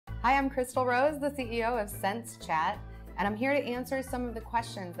Hi, I'm Crystal Rose, the CEO of Sense.Chat, and I'm here to answer some of the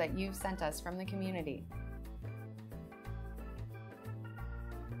questions that you've sent us from the community.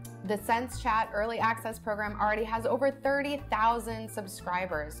 The Sense.Chat Early Access Program already has over 30,000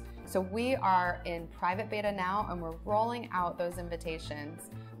 subscribers. So we are in private beta now and we're rolling out those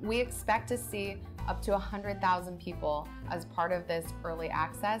invitations. We expect to see up to 100,000 people as part of this early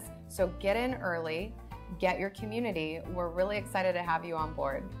access. So get in early, get your community. We're really excited to have you on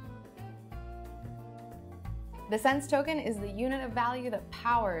board. The Sense token is the unit of value that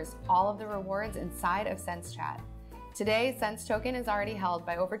powers all of the rewards inside of Sense.Chat. Today, Sense token is already held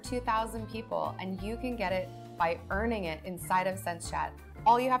by over 2,000 people, and you can get it by earning it inside of Sense.Chat.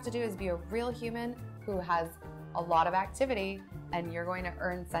 All you have to do is be a real human who has a lot of activity, and you're going to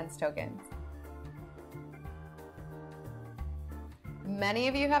earn Sense tokens. Many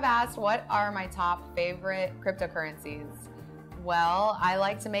of you have asked, what are my top favorite cryptocurrencies? Well, I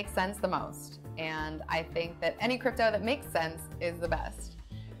like to make sense the most, and I think that any crypto that makes sense is the best.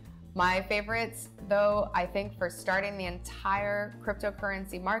 My favorites, though, I think for starting the entire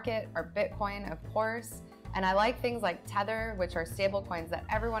cryptocurrency market are Bitcoin, of course, and I like things like Tether, which are stable coins that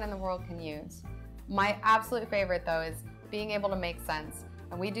everyone in the world can use. My absolute favorite, though, is being able to make sense,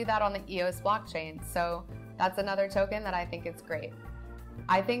 and we do that on the EOS blockchain, so that's another token that I think is great.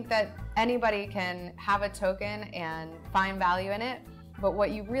 I think that anybody can have a token and find value in it, but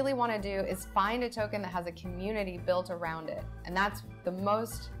what you really want to do is find a token that has a community built around it, and that's the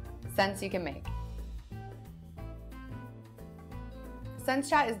most sense you can make.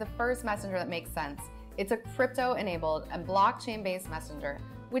 Sense.Chat is the first messenger that makes sense. It's a crypto-enabled and blockchain-based messenger,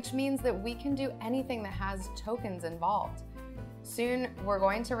 which means that we can do anything that has tokens involved. Soon, we're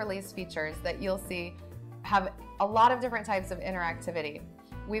going to release features that you'll see have a lot of different types of interactivity.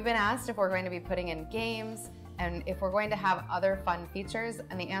 We've been asked if we're going to be putting in games and if we're going to have other fun features,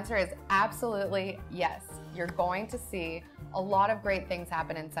 and the answer is absolutely yes. You're going to see a lot of great things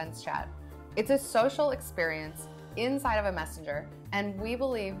happen in Sense.Chat. It's a social experience inside of a messenger, and we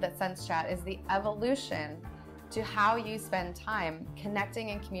believe that Sense.Chat is the evolution to how you spend time connecting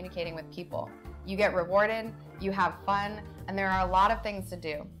and communicating with people. You get rewarded, you have fun, and there are a lot of things to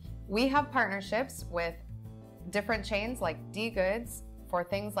do. We have partnerships with different chains like D-Goods for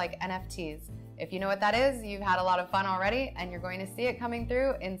things like NFTs. If you know what that is, you've had a lot of fun already, and you're going to see it coming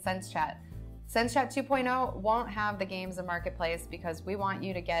through in Sense.Chat. Sense.Chat 2.0 won't have the games and marketplace because we want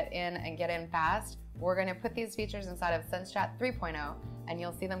you to get in and get in fast. We're going to put these features inside of Sense.Chat 3.0, and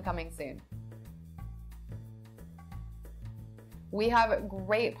you'll see them coming soon. We have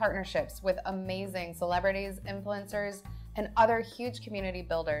great partnerships with amazing celebrities, influencers, and other huge community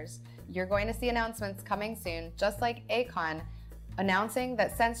builders. You're going to see announcements coming soon, just like Akon, announcing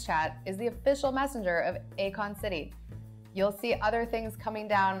that Sense.Chat is the official messenger of Akon City. You'll see other things coming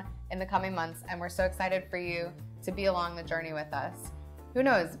down in the coming months, and we're so excited for you to be along the journey with us. Who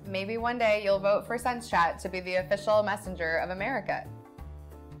knows, maybe one day you'll vote for Sense.Chat to be the official messenger of America.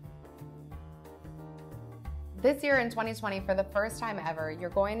 This year in 2020, for the first time ever, you're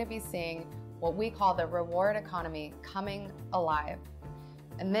going to be seeing what we call the reward economy coming alive.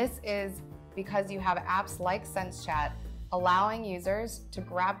 And this is because you have apps like Sense.Chat allowing users to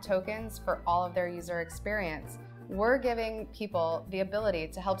grab tokens for all of their user experience. We're giving people the ability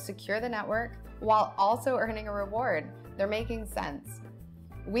to help secure the network while also earning a reward. They're making sense.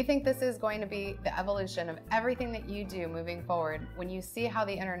 We think this is going to be the evolution of everything that you do moving forward when you see how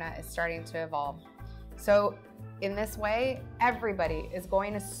the internet is starting to evolve. So in this way, everybody is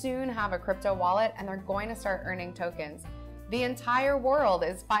going to soon have a crypto wallet and they're going to start earning tokens. The entire world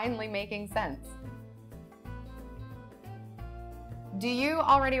is finally making sense. Do you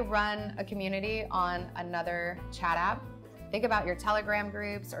already run a community on another chat app? Think about your Telegram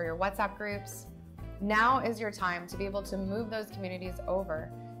groups or your WhatsApp groups. Now is your time to be able to move those communities over.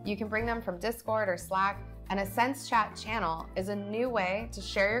 You can bring them from Discord or Slack, and a Sense.Chat channel is a new way to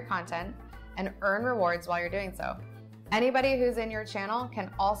share your content and earn rewards while you're doing so. Anybody who's in your channel can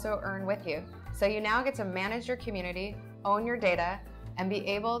also earn with you. So you now get to manage your community, own your data, and be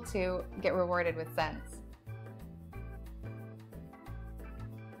able to get rewarded with Sense.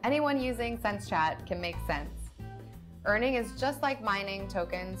 Anyone using Sense.Chat can make sense. Earning is just like mining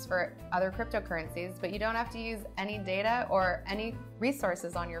tokens for other cryptocurrencies, but you don't have to use any data or any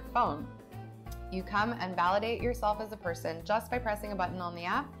resources on your phone. You come and validate yourself as a person just by pressing a button on the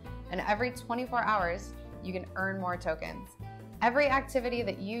app, and every 24 hours, you can earn more tokens. Every activity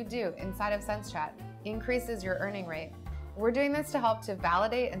that you do inside of Sense.Chat increases your earning rate. We're doing this to help to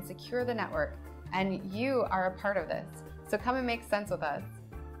validate and secure the network, and you are a part of this. So come and make sense with us.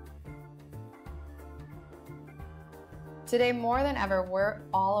 Today, more than ever, we're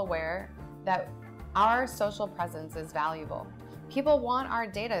all aware that our social presence is valuable. People want our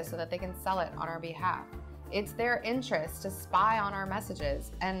data so that they can sell it on our behalf. It's their interest to spy on our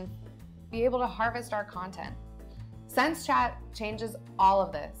messages and be able to harvest our content. Sense.Chat changes all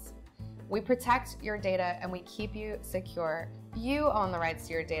of this. We protect your data and we keep you secure. You own the rights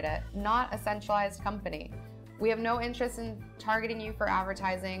to your data, not a centralized company. We have no interest in targeting you for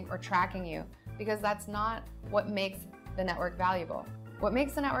advertising or tracking you, because that's not what makes the network valuable. What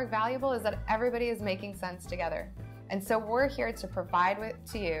makes the network valuable is that everybody is making sense together. And so we're here to provide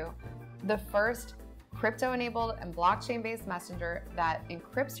to you the first crypto-enabled and blockchain-based messenger that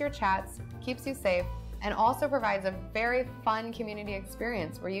encrypts your chats, keeps you safe, and also provides a very fun community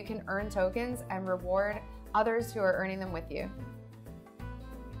experience where you can earn tokens and reward others who are earning them with you.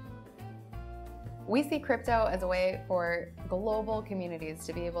 We see crypto as a way for global communities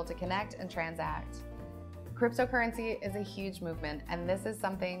to be able to connect and transact. Cryptocurrency is a huge movement, and this is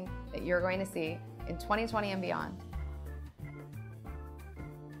something that you're going to see in 2020 and beyond.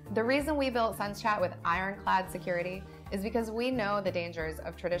 The reason we built Sense.Chat with ironclad security is because we know the dangers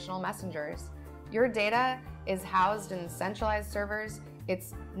of traditional messengers. Your data is housed in centralized servers.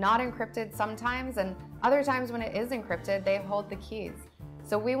 It's not encrypted sometimes, and other times when it is encrypted, they hold the keys.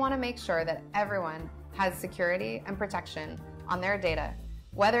 So we want to make sure that everyone has security and protection on their data.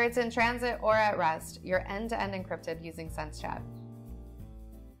 Whether it's in transit or at rest, you're end-to-end encrypted using Sense.Chat.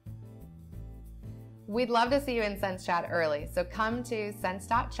 We'd love to see you in Sense.Chat early, so come to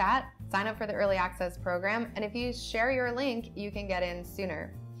Sense.Chat, sign up for the early access program, and if you share your link, you can get in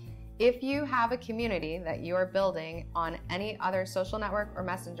sooner. If you have a community that you are building on any other social network or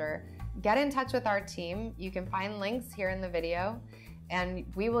messenger, get in touch with our team. You can find links here in the video, and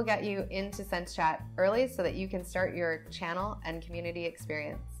we will get you into Sense.Chat early so that you can start your channel and community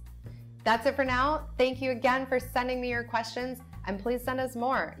experience. That's it for now. Thank you again for sending me your questions, and please send us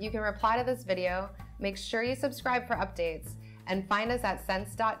more. You can reply to this video, make sure you subscribe for updates, and find us at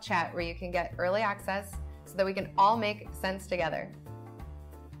Sense.Chat where you can get early access so that we can all make sense together.